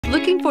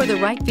Looking for the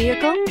right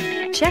vehicle?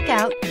 Check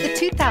out the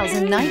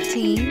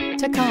 2019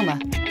 Tacoma.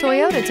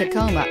 Toyota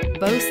Tacoma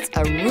boasts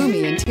a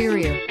roomy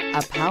interior,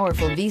 a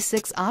powerful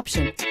V6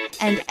 option,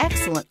 and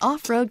excellent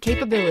off-road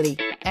capability,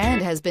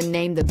 and has been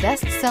named the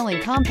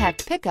best-selling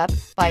compact pickup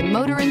by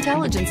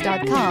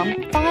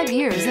MotorIntelligence.com 5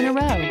 years in a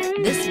row.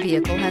 This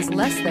vehicle has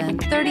less than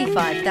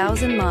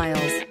 35,000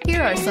 miles.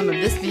 Here are some of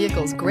this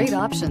vehicle's great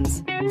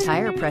options: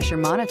 tire pressure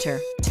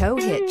monitor, tow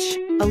hitch,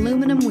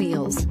 aluminum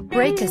wheels,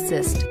 brake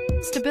assist,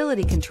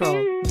 stability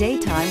control,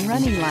 daytime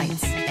running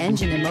lights,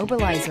 engine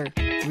immobilizer,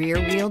 rear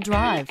wheel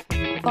drive,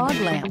 fog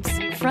lamps,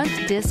 front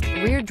disc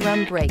rear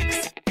drum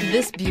brakes.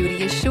 This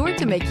beauty is sure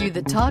to make you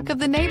the talk of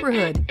the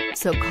neighborhood.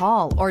 So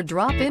call or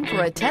drop in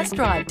for a test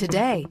drive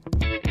today.